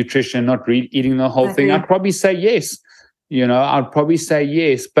 malnutrition, not eating the whole thing? I'd probably say yes. I'd probably say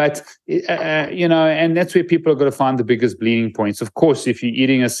yes, but, and that's where people are going to find the biggest bleeding points. Of course, if you're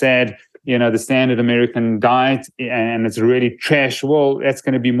eating a sad, the standard American diet and it's really trash, well, that's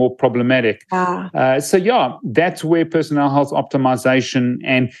going to be more problematic. That's where personal health optimization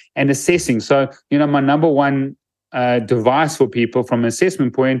and assessing. So, my number one device for people from an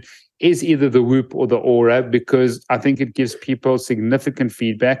assessment point is either the Whoop or the Oura, because I think it gives people significant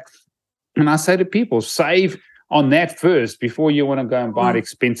feedback. And I say to people, save on that first before you want to go and buy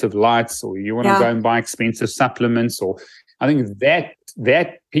expensive lights, or you want to go and buy expensive supplements. Or I think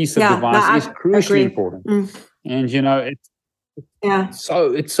that piece of device is crucially important. And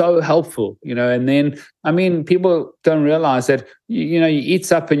it's so helpful, and then people don't realize that you eat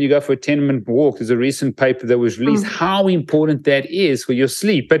something and you go for a 10-minute walk. There's a recent paper that was released how important that is for your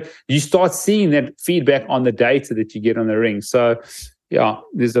sleep, but you start seeing that feedback on the data that you get on the ring. So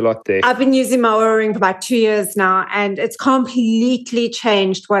there's a lot there. I've been using my Oura Ring for about 2 years now, and it's completely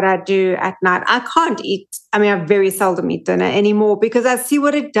changed what I do at night. I can't eat. I very seldom eat dinner anymore because I see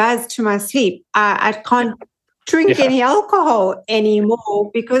what it does to my sleep. I can't drink any alcohol anymore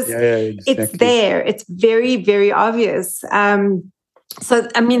because it's there. It's very, very obvious. So,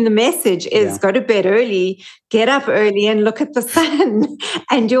 the message is go to bed early, get up early and look at the sun,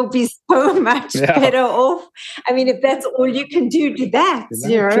 and you'll be so much better off. If that's all you can do that.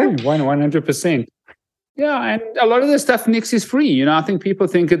 True, 100%. Yeah, and a lot of the stuff next is free. I think people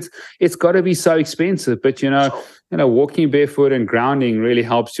think it's got to be so expensive, but walking barefoot and grounding really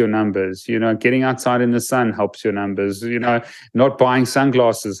helps your numbers. Getting outside in the sun helps your numbers. Not buying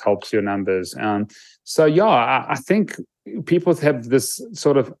sunglasses helps your numbers. I think people have this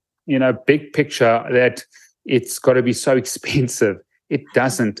sort of, big picture that it's got to be so expensive. It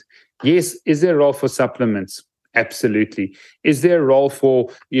doesn't. Yes, is there a role for supplements? Absolutely. Is there a role for,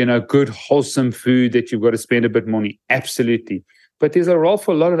 good, wholesome food that you've got to spend a bit more money? Absolutely. But there's a role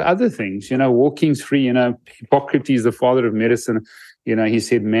for a lot of other things. Walking's free. Hippocrates, the father of medicine, he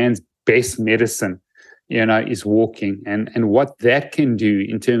said man's best medicine, is walking, and what that can do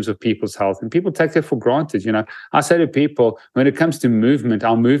in terms of people's health. And people take that for granted. I say to people, when it comes to movement,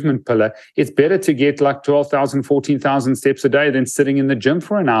 our movement pillar, it's better to get like 12,000, 14,000 steps a day than sitting in the gym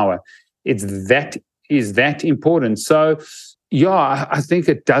for an hour. Is that important? So, I think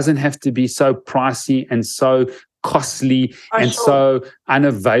it doesn't have to be so pricey and so costly and so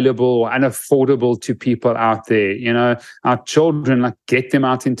unavailable or unaffordable to people out there. You know, our children, like, get them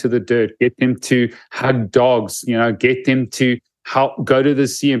out into the dirt, get them to hug dogs, you know, get them to go to the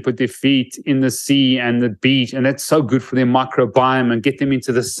sea and put their feet in the sea and the beach. And that's so good for their microbiome, and get them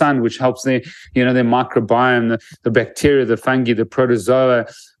into the sun, which helps their microbiome, the bacteria, the fungi, the protozoa,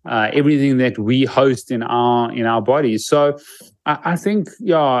 everything that we host in our bodies. So I think,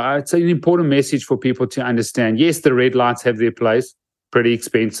 it's an important message for people to understand. Yes, the red lights have their place, pretty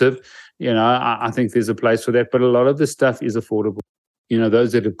expensive. You know, I think there's a place for that, but a lot of the stuff is affordable. You know,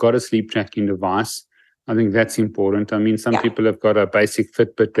 those that have got a sleep tracking device, I think that's important. I mean, some people have got a basic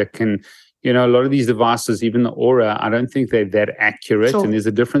Fitbit that can, you know, a lot of these devices, even the Aura, I don't think they're that accurate. And there's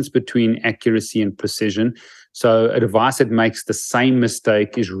a difference between accuracy and precision. So a device that makes the same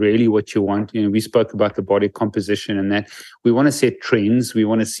mistake is really what you want. You know, we spoke about the body composition and that. We want to set trends. We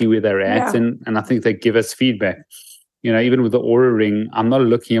want to see where they're at. And I think they give us feedback. You know, even with the Aura Ring, I'm not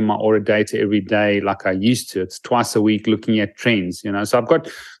looking at my Aura data every day like I used to. It's twice a week looking at trends, you know. So I've got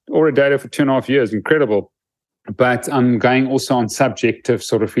Aura data for 2.5 years, incredible. But I'm going also on subjective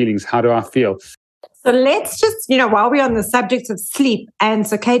sort of feelings. How do I feel? So let's just, you know, while we're on the subject of sleep and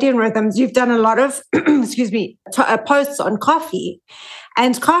circadian rhythms, you've done a lot of, posts on coffee.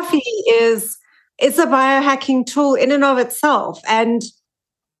 And coffee is a biohacking tool in and of itself, and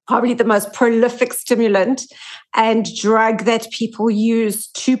probably the most prolific stimulant and drug that people use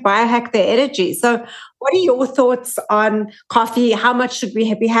to biohack their energy. So what are your thoughts on coffee? How much should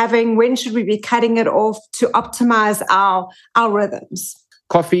we be having? When should we be cutting it off to optimize our rhythms?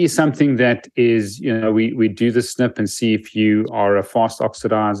 Coffee is something that is, you know, we do the snip and see if you are a fast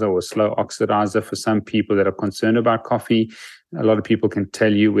oxidizer or a slow oxidizer. For some people that are concerned about coffee, a lot of people can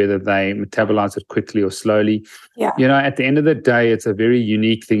tell you whether they metabolize it quickly or slowly. Yeah. You know, at the end of the day, it's a very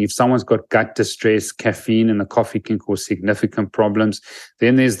unique thing. If someone's got gut distress, caffeine in the coffee can cause significant problems.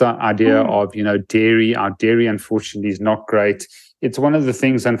 Then there's the idea of, you know, dairy. Our dairy, unfortunately, is not great. It's one of the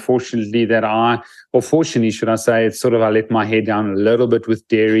things, unfortunately, fortunately, should I say, it's sort of I let my hair down a little bit with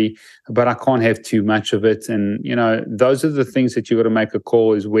dairy, but I can't have too much of it. And, you know, those are the things that you got to make a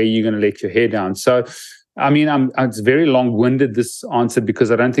call, is where you're going to let your hair down. So, I mean, it's very long-winded, this answer,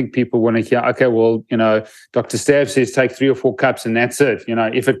 because I don't think people want to hear, okay, well, you know, Dr. Stav says take 3 or 4 cups and that's it. You know,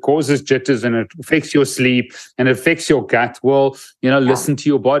 if it causes jitters and it affects your sleep and it affects your gut, well, you know, listen to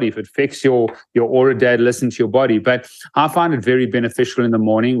your body. If it affects your Aura data, listen to your body. But I find it very beneficial in the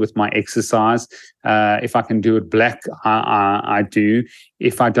morning with my exercise. If I can do it black, I do.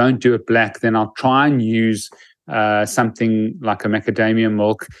 If I don't do it black, then I'll try and use something like a macadamia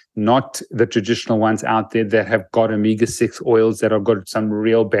milk, not the traditional ones out there that have got omega-6 oils that have got some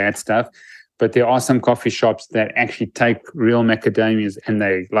real bad stuff. But there are some coffee shops that actually take real macadamias and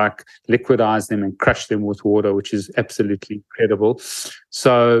they like liquidize them and crush them with water, which is absolutely incredible.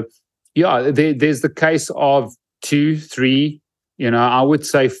 So, yeah, there's the case of 2, 3. You know, I would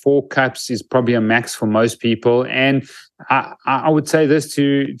say 4 cups is probably a max for most people. And I would say this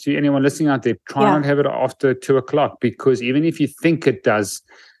to anyone listening out there: try not to have it after 2:00, because even if you think it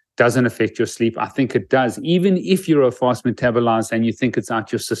doesn't affect your sleep, I think it does. Even if you're a fast metabolizer and you think it's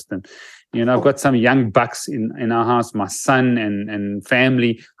out your system. You know, I've got some young bucks in our house, my son and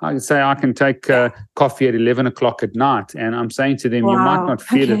family. I can say I can take coffee at 11:00 at night. And I'm saying to them, you might not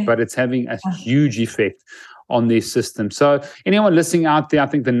feel it, but it's having a huge effect on their system. So anyone listening out there, I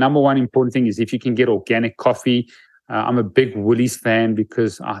think the number one important thing is if you can get organic coffee. I'm a big Woolies fan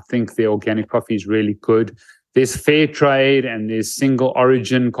because I think their organic coffee is really good. There's fair trade and there's single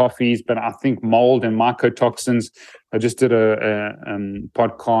origin coffees, but I think mold and mycotoxins. I just did a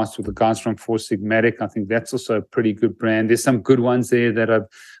podcast with the guys from Four Sigmatic. I think that's also a pretty good brand. There's some good ones there that have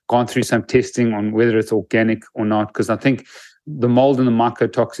gone through some testing on whether it's organic or not, because I think the mold and the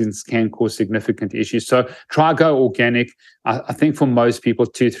mycotoxins can cause significant issues. So try go organic. I think for most people,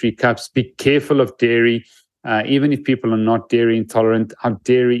 2-3 cups. Be careful of dairy. Even if people are not dairy intolerant, our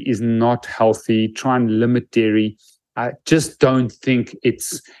dairy is not healthy. Try and limit dairy. I just don't think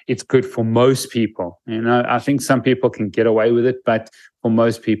it's good for most people. You know, I think some people can get away with it, but for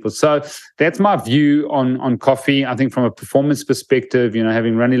most people. So that's my view on coffee. I think from a performance perspective, you know,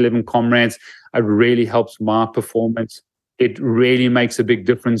 having Run 11 comrades, it really helps my performance. It really makes a big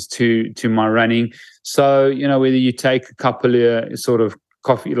difference to my running. So, you know, whether you take a couple of sort of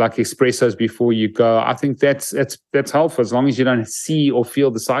coffee like espressos before you go, I think that's helpful as long as you don't see or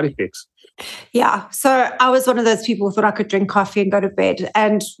feel the side effects. Yeah. So I was one of those people who thought I could drink coffee and go to bed.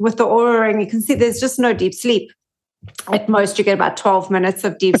 And with the Aura Ring, you can see there's just no deep sleep. At most, you get about 12 minutes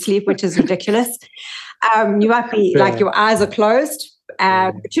of deep sleep, which is ridiculous. You might be like your eyes are closed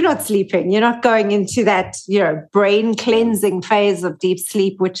but you're not sleeping. You're not going into that, brain cleansing phase of deep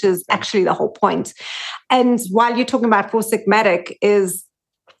sleep, which is actually the whole point. And while you're talking about Four Sigmatic, is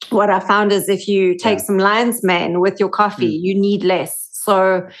what I found is if you take some lion's mane with your coffee, you need less.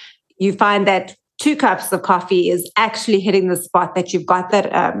 So you find that 2 cups of coffee is actually hitting the spot that you've got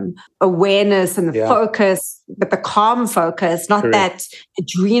that awareness and the focus, but the calm focus, not that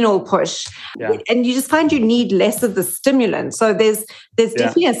adrenal push. Yeah. And you just find you need less of the stimulant. So there's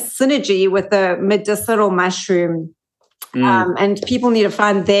definitely a synergy with the medicinal mushroom. And people need to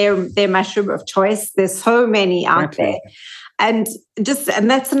find their mushroom of choice. There's so many out there. And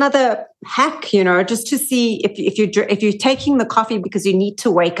that's another hack, just to see if you're taking the coffee because you need to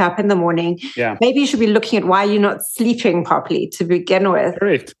wake up in the morning, maybe you should be looking at why you're not sleeping properly to begin with.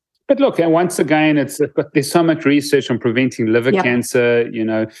 Correct. But look, and once again, there's so much research on preventing liver cancer.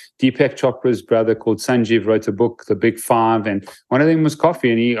 Deepak Chopra's brother called Sanjeev wrote a book, The Big Five, and one of them was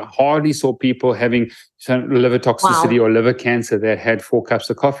coffee, and he hardly saw people having liver toxicity or liver cancer that had 4 cups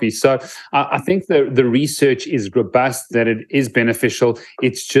of coffee. So I think the research is robust, that it is beneficial.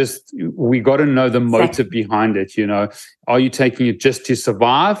 It's just, we got to know the motive behind it. Are you taking it just to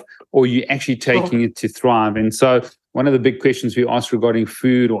survive, or are you actually taking it to thrive? And so one of the big questions we ask regarding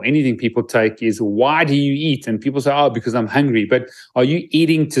food or anything people take is, why do you eat? And people say, because I'm hungry. But are you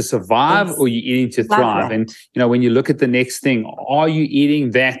eating to survive or are you eating to thrive? And, when you look at the next thing, are you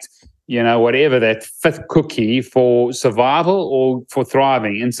eating that, whatever, that 5th cookie for survival or for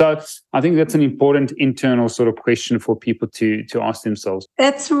thriving? And so I think that's an important internal sort of question for people to ask themselves.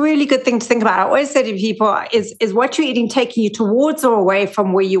 That's a really good thing to think about. I always say to people, is what you're eating taking you towards or away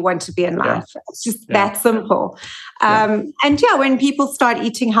from where you want to be in life? It's just that simple. And when people start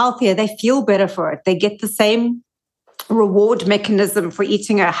eating healthier, they feel better for it. They get the same reward mechanism for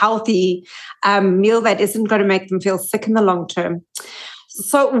eating a healthy meal that isn't going to make them feel sick in the long term.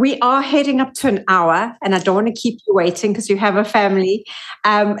 So we are heading up to an hour, and I don't want to keep you waiting because you have a family.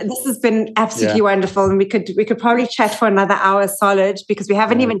 This has been absolutely wonderful, and we could probably chat for another hour solid, because we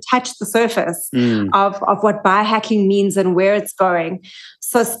haven't even touched the surface of what biohacking means and where it's going.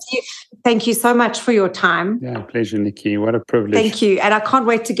 So Steve, thank you so much for your time. Yeah, pleasure, Nikki. What a privilege. Thank you. And I can't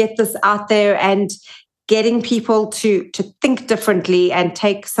wait to get this out there and getting people to think differently and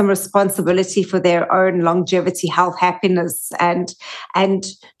take some responsibility for their own longevity, health, happiness, and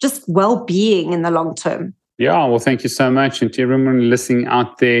just well-being in the long term. Yeah, well, thank you so much. And to everyone listening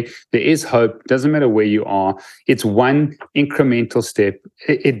out there, there is hope. Doesn't matter where you are. It's one incremental step.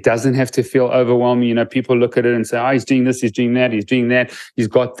 It doesn't have to feel overwhelming. People look at it and say, he's doing this, he's doing that, he's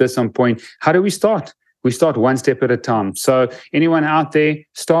got this on point. How do we start? We start one step at a time. So anyone out there,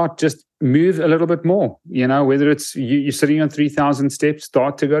 just move a little bit more, whether it's you're sitting on 3,000 steps,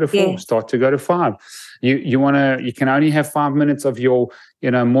 start to go to 4, start to go to 5. You can only have 5 minutes of your,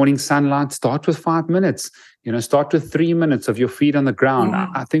 morning sunlight. Start with 5 minutes, start with 3 minutes of your feet on the ground.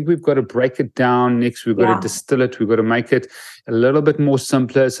 I think we've got to break it down. Next, we've got to distill it. We've got to make it a little bit more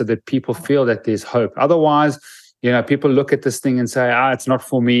simpler so that people feel that there's hope. Otherwise, people look at this thing and say, it's not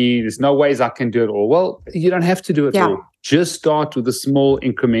for me. There's no ways I can do it all. Well, you don't have to do it all. Just start with a small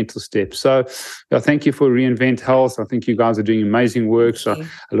incremental step. So thank you for Reinvent Health. I think you guys are doing amazing work. So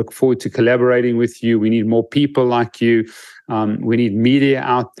I look forward to collaborating with you. We need more people like you. We need media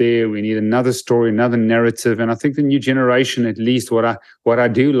out there. We need another story, another narrative. And I think the new generation, at least what I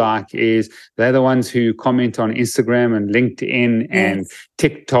do like is they're the ones who comment on Instagram and LinkedIn and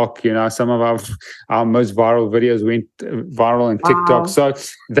TikTok. Some of our most viral videos went viral on TikTok. So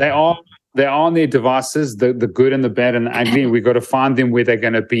they are on their devices, the good and the bad and the ugly, and we've got to find them where they're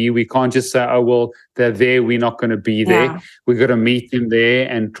going to be. We can't just say, they're there, we're not going to be there. We've got to meet them there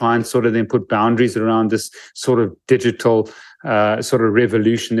and try and sort of then put boundaries around this sort of digital sort of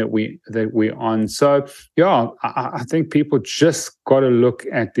revolution that we're on. So, I think people just got to look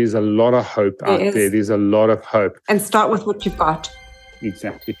at, there's a lot of hope out there. There's a lot of hope. And start with what you've got.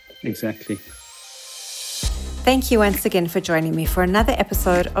 Exactly. Thank you once again for joining me for another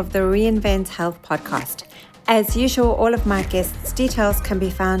episode of the Reinvent Health podcast. As usual, all of my guests' details can be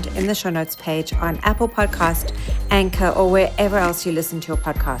found in the show notes page on Apple Podcast, Anchor, or wherever else you listen to your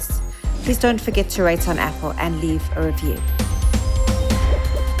podcasts. Please don't forget to rate on Apple and leave a review.